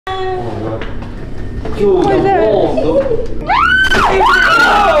Dude, the wall, dude.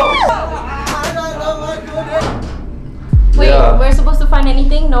 Wait, Yeah. we're supposed to find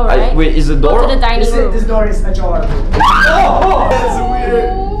anything? No, right? Wait, is the door? Go to the dining room. This door is ajar. That's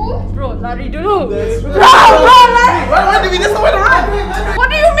weird. Bro, lari dulu. Bro, lari. Why did we just nowhere to run? What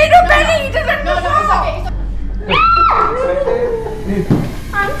do you mean you're panic? It doesn't know.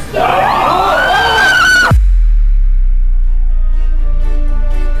 I'm scared.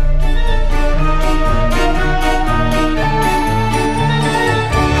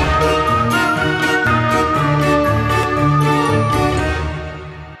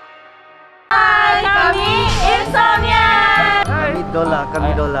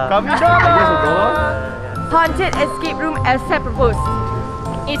 Kami dola. Haunted escape room as proposed.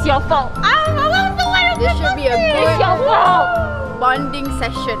 It's your fault. This should be a good bonding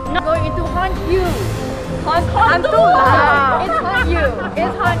session. Going into haunt you. Hantu lah. It's haunt you.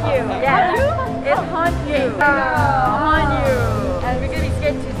 It's haunt you. Yes. It's haunt you. Haunt you. And we're gonna be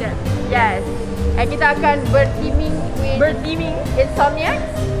scared to death. Yes. And kita akan berteaming with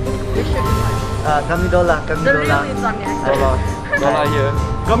insomniacs. We should be fun. Kami dola. The real insomniacs. Dola here.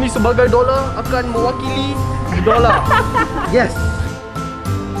 Kami sebagai Dola akan mewakili Dola. Yes.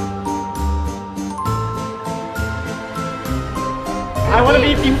 I want to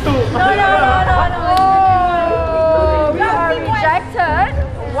be team 2. No. We are rejected.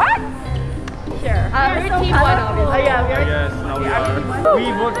 What? Sure. We're team 1 of it. Yeah, we are. Yes, now we are.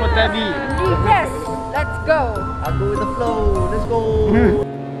 We vote for Tabby. Yes. Let's go. I'll go with the flow. Let's go.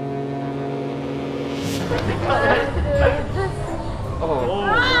 Oh.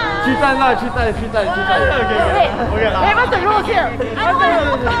 3 times lah, 3 times. Okay. Wait, what's the rules here? Okay.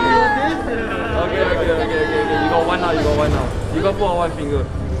 You got one now. You got put on one finger.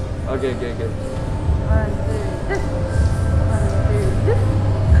 Okay. 1, 2,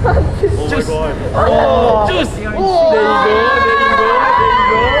 Oh my god. Oh, juice! There you go.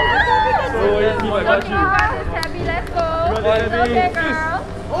 So easy, I got you. Tabby, let's go. Okay, girl.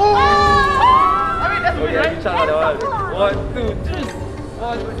 Oh, yeah, you shot that one. 1, 2, juice.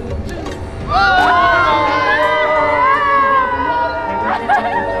 1, 2, juice.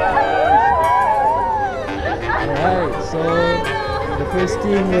 Alright, so the first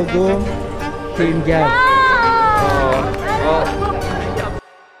team will go Team Gab.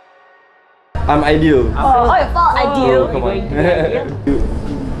 I'm ideal. Oh, your fault. Ideal. Come on.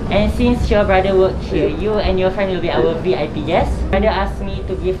 And since your brother works here, you and your friend will be our VIP guests. Brother asked me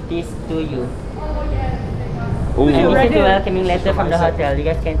to give this to you. Oh. And this is the welcoming letter from the hotel. You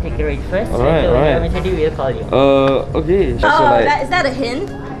guys can take a read first. Alright. Mr. D will call you. Okay. So Is that a hint?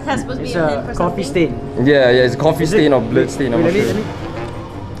 That's supposed to be a hint for Coffee something. stain. yeah, it's coffee stain or blood stain. I'm not sure.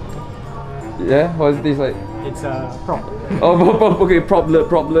 Yeah, what does it taste like? It's a prop. Oh, okay, prop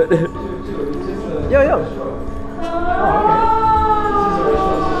blood. Yo.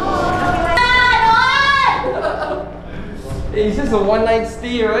 It's just a one-night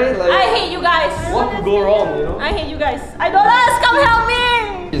stay, right? Like, I hate you guys. what could go wrong, you know? I hate you guys. Idolas, come help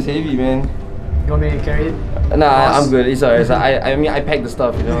me. It's heavy, man. You want me to carry it? Nah, I'm good. It's alright. I mean, I packed the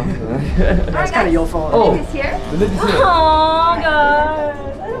stuff, you know. It's kind of your fault. Oh, Is here? the lid is here. Oh, guys.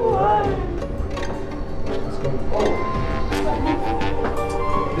 I don't want.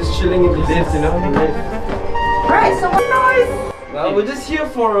 Just chilling in the lift, you know. Alright, so what noise? Now we're just here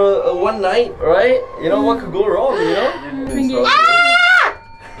for a one night, right? You know what could go wrong, you know?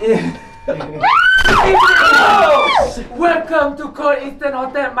 Welcome to Cold Eastern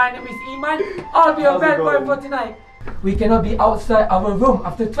Hotel. My name is Iman. I'll be your bad boy for tonight. We cannot be outside our room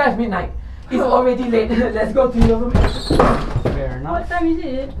after 12 midnight. It's already late. Let's go to your room. Fair enough. What time is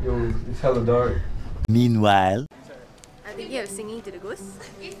it? Yo, it's hella dark. Meanwhile, I'm thinking of singing to the ghosts.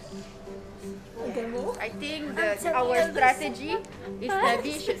 I think our strategy is that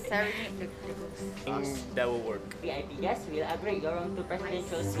we should serenade the ghosts. that will work. VIP guests will upgrade your room to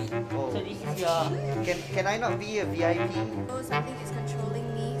presidential suite. So this is your... Can I not be a VIP? Oh, something is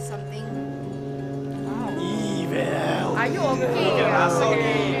controlling me. Something. Evil. Are you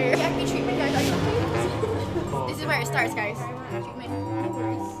okay? VIP treatment, guys. Are you okay? This is where it starts, guys. Treatment. No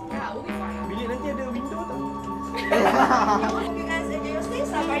worries. Yeah, we'll be fine. Bilik nanti ada window tak? You guys enjoy your stay.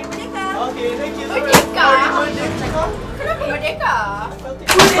 Safari Merdeka. Okay, thank you. Merdeka? Kenapa Merdeka?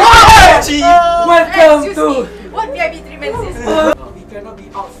 Welcome Excuse to... me. What VIP treatment is this? We cannot be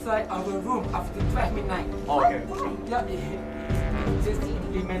outside our room after 12 midnight. Okay. Yeah, just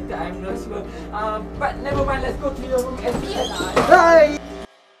implemented. I'm not sure. But never mind. Let's go to your room and see. Hi!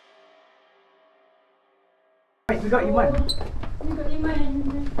 We got Iman.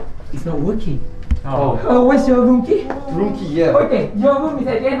 It's not working. Where's your room key? Room key, yeah. Okay, your room is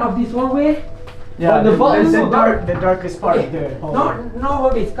at the end of this one way. Yeah, the darkest part of the hall. No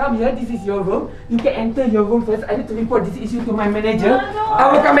worries. Come here. This is your room. You can enter your room first. I need to report this issue to my manager.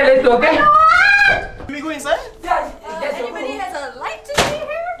 I will come back later. Okay? Can we go inside? Yeah. Anybody has a light to see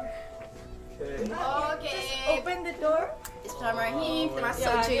here? Okay. Just open the door. Bismillahirrahmanirrahim. Kita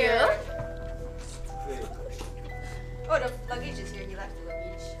masuk je. Oh, the luggage is here. He left the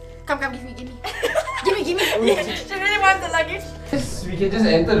luggage. Come, give me. Give me. She really wants the luggage. Yes, we can just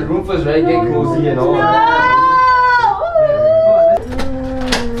enter the room first, right? Get cozy and all.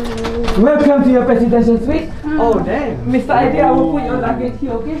 Welcome to your presidential suite. Oh damn. Mr. Adi, I will put your luggage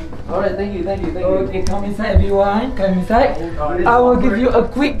here, okay? Alright, thank you. Okay, come inside everyone. Come inside. I will give you a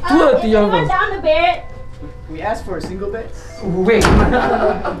quick tour to your room. Down the bed. We asked for a single bed. Wait.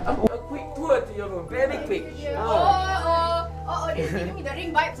 A quick tour to your room. Very quick. Oh, this is giving me the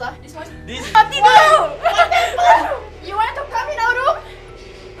ring vibes lah. This one. Tidur! You want to come in our room?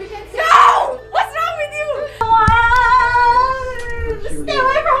 We can see. No! What's wrong with you? Stay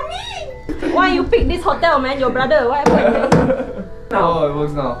away from me! Why you pick this hotel, man? Your brother. What happened? Oh, it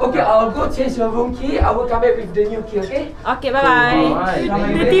works now. Okay, I'll go change your room key. I will come back with the new key, okay? Okay, bye-bye. Alright.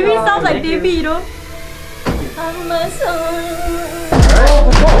 The TV sounds like TV, you know?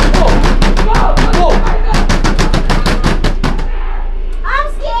 Go! I'm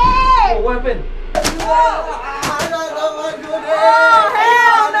scared! Oh, what happened? Oh,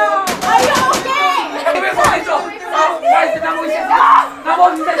 hell no! Are you okay? Why is the number is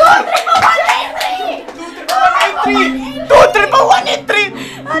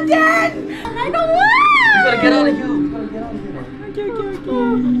Again! I don't want! You gotta get out of here.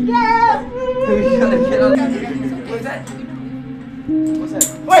 You gotta get out of here. What's that? What's that?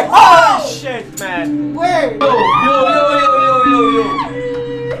 Wait! Oh shit, man! Wait! Yo! Wait.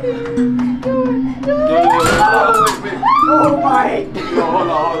 Oh my! Hold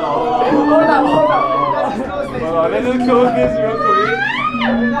on. Let's close this real quick.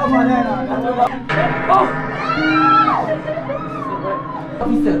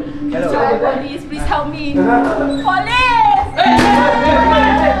 Officer, Please help me! Police!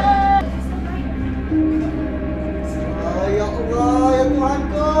 Ya Allah, ya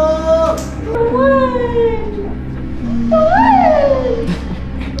Tuhanku!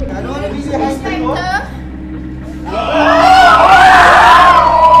 I don't want to be behind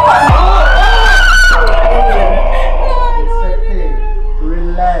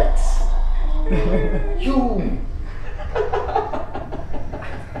Relax. You.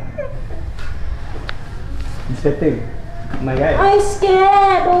 Inspector, my guy. I'm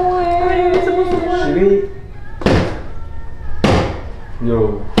scared! Don't worry! Should we?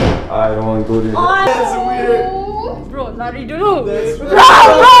 Yo, I don't want to do this. That's weird! Bro, lari dulu!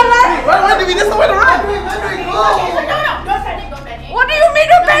 Why did we just went around? No, don't panic! What do you mean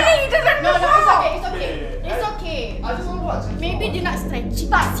don't panic? It's okay. It's okay. I just want to watch. Maybe dia nak stretch.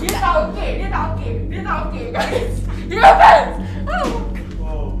 Dia tak okay, guys. You fans! I don't know.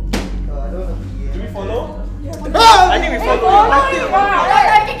 Do we follow? Ah! I think we follow.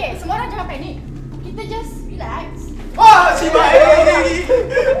 Okay, semua orang jangan panik. Kita just relax. Ah, Shiba!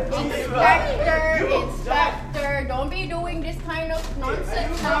 Inspector, don't be doing this kind of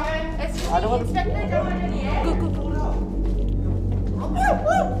nonsense now. Excuse me, Inspector, jangan jadi Go.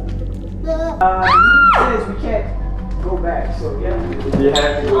 He says we can't go back, so yeah. We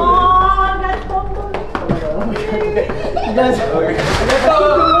have to go. that's so Guys,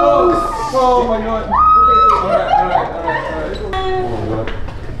 Oh my god. Alright. Oh my god.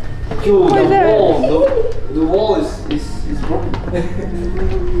 Yo, the wall is broken.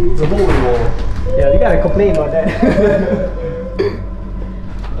 The whole wall. yeah, we gotta complain about that.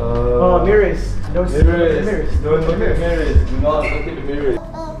 Oh, mirrors. Those Mirrors. Don't look at mirrors. Do not look at the mirrors.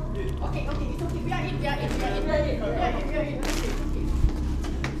 Okay, it's okay. We are in.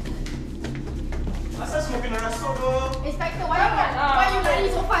 Masa smoking around so though? Inspector, why you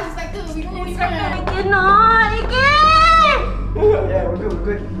running so fast, Inspector? We don't know this one. Yeah, we're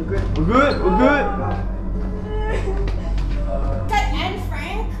good. We're good. Ted and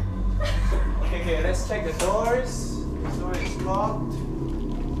Frank. Okay, let's check the doors. This door is locked.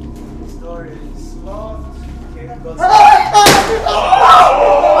 This door is locked. Okay, go. Oh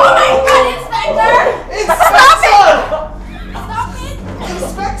my God, Inspector! Inspector! Stop it!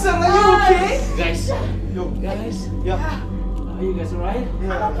 Inspector, are you okay? Guys. Yo, guys. Yeah. Are you guys alright?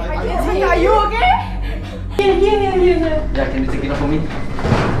 Are you okay? Yeah, can you take it off for me?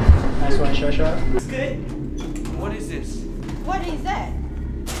 Nice one, Shasha. It's good. What is this? What is that?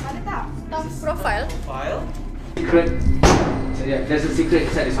 Ada tak? Staff profile? File? Secret. Yeah, there's a secret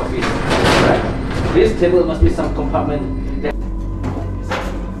inside this office. Right? This table must be some compartment.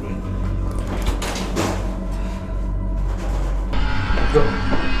 Go.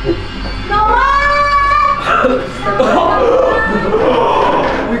 No!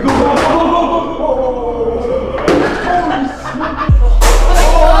 We go.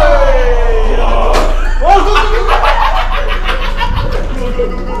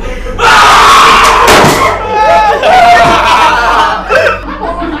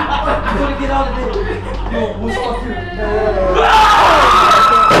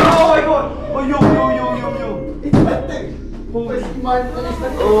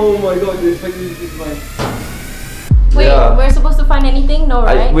 Oh my god, the expected is mine. Wait, Yeah. we're supposed to find anything? No,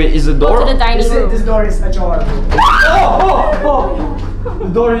 right? Wait, is the door? Go to the dining room. This door is ajar. The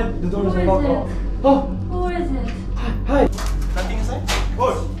door is unlocked. Oh, Who is it? hi. Nothing inside?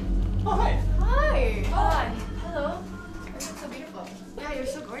 Oh, hi. Hi. Hi. Hello. You look so beautiful. Yeah, you're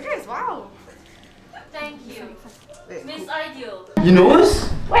so gorgeous. Wow. Thank you. Miss Ideal. You know us?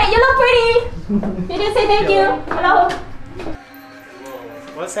 Wait, you look pretty. You didn't say thank you. Hello.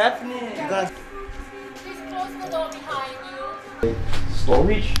 What's happening? Please close the door behind you.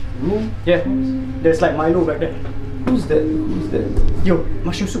 Storage room? Yeah, there's like Milo back there. Who's that? Who's that? Yo,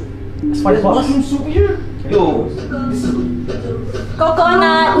 mushroom soup. As far as Mushroom soup here? Yo, this is.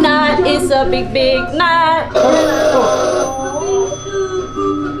 Coconut nut is a big, big nut.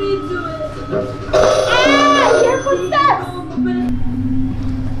 Ah, your footsteps.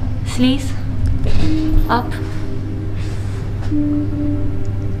 Sleeves up.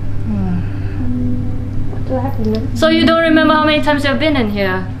 So you don't remember how many times you've been in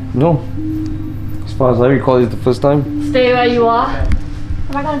here? No. As far as I recall, it's the first time. Stay where you are.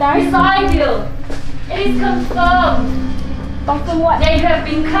 Am I gonna die? Beside you, it is confirmed. Confirm what? That you have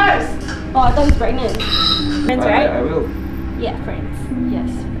been cursed. Oh, I thought he's pregnant. Friends, right? I will. Yeah, friends. Yes,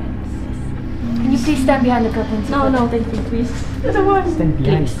 friends. Yes. Can you please stand behind the curtains? No, no, thank you, please. You're the one. Stand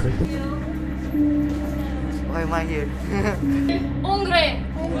behind the curtain. Why am I here? Ungre.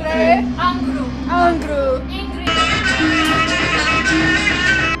 Ungre. Angru. Angru. Ingrid.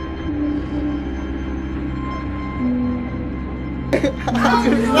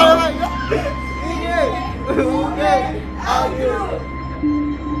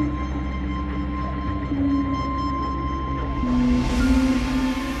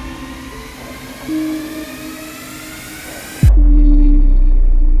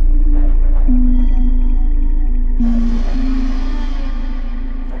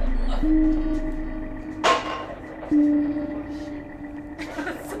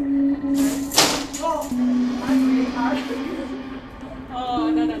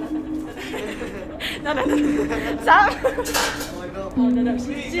 Stop! Oh no no,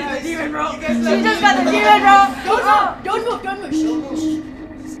 she's the demon, bro. She just got the demon, bro. Don't move, don't move.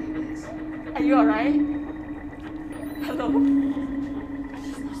 Are you alright? Hello?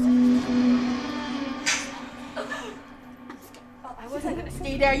 Oh, I wasn't gonna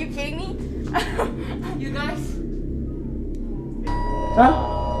stay there. Are you kidding me? You guys? Huh?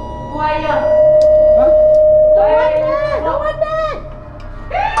 Quiet. Huh? No one dead.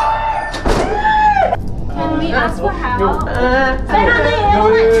 Can we ask for help? Stand under your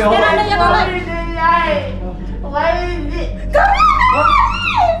light. Stand under your light. What is it? Come on!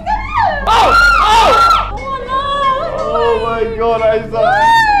 Come on! Oh! Oh! Oh no! Oh my god, I saw.